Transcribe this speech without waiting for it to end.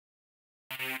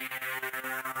Hey,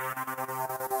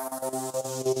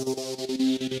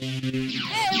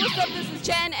 what's up? This is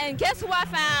Jen, and guess who I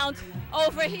found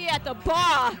over here at the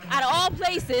bar, out of all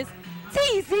places?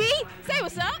 TZ! Say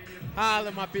what's up.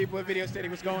 Holla, my people at Video City.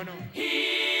 What's going on?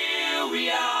 Here we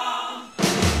are,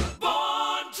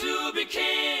 born to be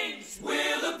kings.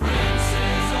 We're the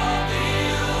princes of the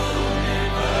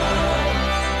universe.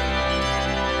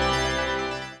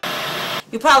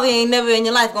 You probably ain't never in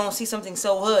your life gonna see something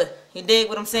so hood. You dig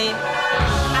what I'm saying? I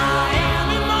am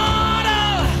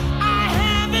immortal. I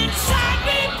have inside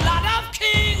me blood of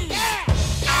kings.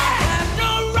 I have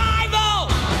no rival.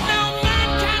 No man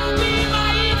can be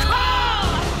my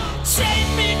equal. Take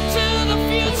me to the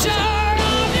future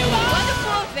of you all.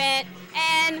 Wonderful event,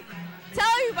 and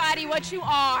tell everybody what you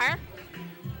are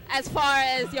as far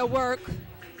as your work.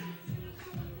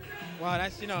 Well,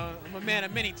 that's, you know, I'm a man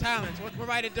of many talents. What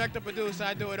writer, director, producer,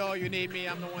 I do it all. You need me,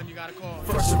 I'm the one you gotta call.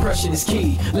 First impression is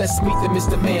key. Let's meet the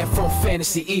Mr. Man from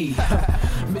Fantasy E.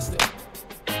 Mr.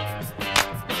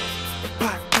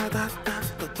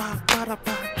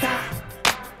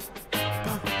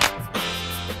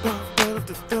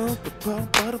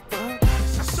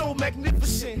 So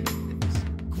magnificent,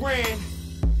 grand.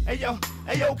 Hey yo,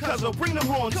 cuzzo, bring them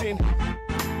horns in.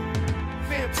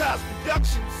 Fantastic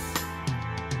Productions.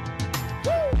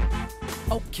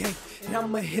 Okay, and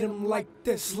I'ma hit him like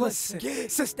this, listen.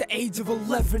 Since the age of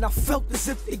 11, I felt as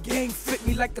if the game fit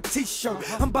me like a t-shirt.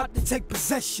 I'm about to take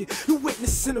possession, you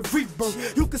witnessing a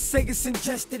rebirth. You could say it's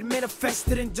ingested,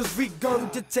 manifested, and just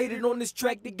regurgitated on this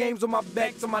track. The game's on my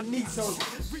back, so my knees hurt.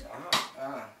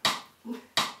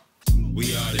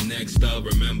 We are the next up,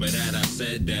 remember that I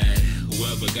said that.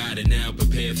 Whoever got it now,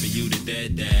 prepare for you to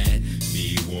dead that.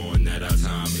 Be warned that our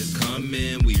time is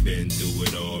coming. We've been through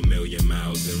it all, million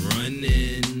miles and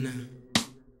running.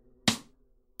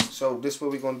 So this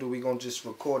what we're gonna do, we're gonna just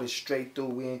record it straight through.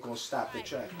 We ain't gonna stop the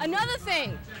track. Another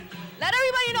thing, let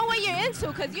everybody know what you're into,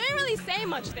 because you ain't really saying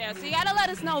much there, so you gotta let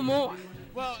us know more.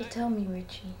 Well, So tell me,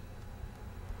 Richie,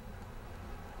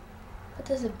 what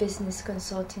does a business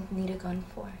consultant need a gun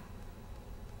for?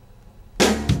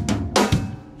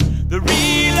 The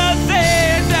real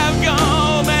estates have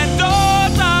come and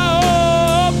doors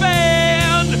are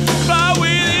open. But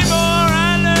with the more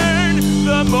I learn,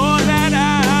 the more that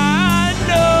I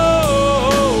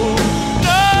know.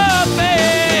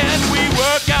 Nothing. We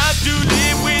work out to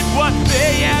live with what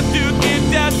they have to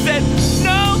give us. Said,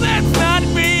 no, that's not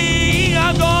me.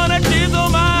 I'm gonna chisel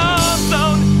my own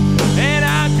stone, and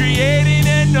I'm creating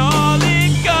an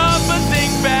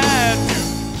all-encompassing path.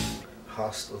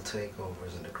 Hostile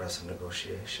takeovers and aggressive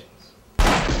negotiations.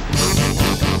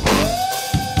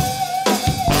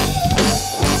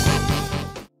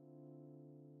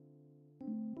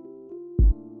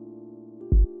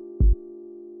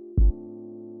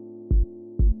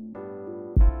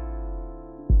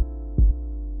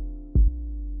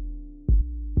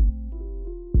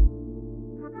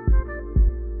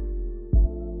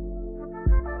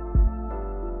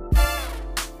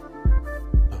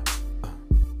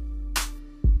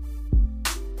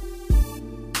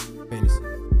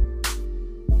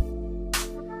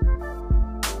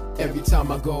 Every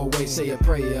time I go away, say a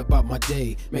prayer about my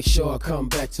day. Make sure I come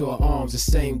back to her arms the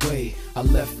same way. I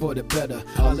left for the better,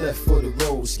 I left for the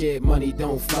road. Scared money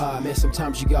don't fly, man,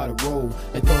 sometimes you gotta roll.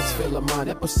 And thoughts fill her mind,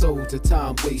 episodes of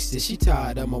time wasted. She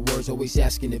tired of my words, always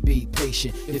asking to be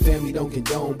patient. The family don't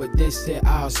condone, but this here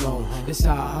our zone. This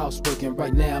how our house working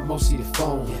right now, mostly the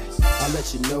phone. I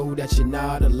let you know that you're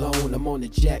not alone. I'm on the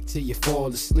jack till you fall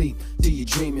asleep, till you're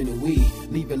dreaming of we.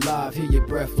 Leave it live, hear your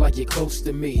breath like you're close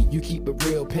to me. You keep it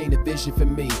real, paint a vision for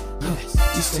me. Yes,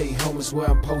 you stay home is where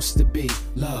I'm supposed to be.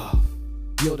 Love,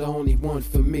 you're the only one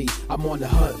for me. I'm on the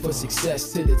hunt for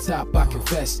success, to the top I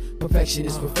confess. Perfection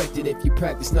is perfected if you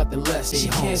practice nothing less. She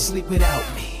can't sleep without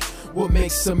me. What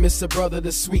makes her miss her brother,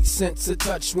 the sweet sense of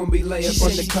touch when we lay up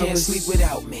on the covers. She can't sleep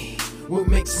without me. What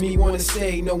makes me wanna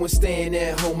stay, no one staying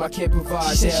at home, I can't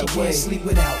provide that way. She can't sleep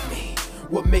without me.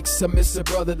 What makes her miss her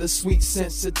brother, the sweet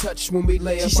sense of touch when we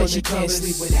lay up on the covers. She can't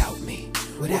sleep without me.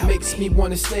 What makes me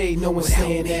wanna stay, no one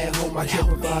staying at home, I can't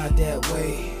provide that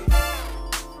way.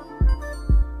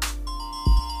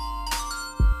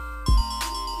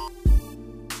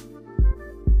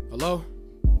 Hello?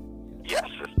 Yes,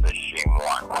 it's the Sheem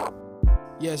One.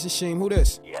 Yes, it's Sheem. Who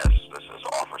this? Yes, this is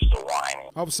Officer Wine.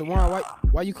 Officer Wine,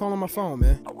 why you calling my phone,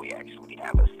 man? We actually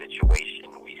have a situation.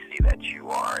 We see that you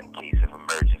are in case of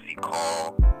emergency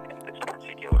call, and this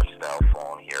particular cell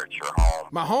phone here at your home.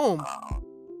 My home?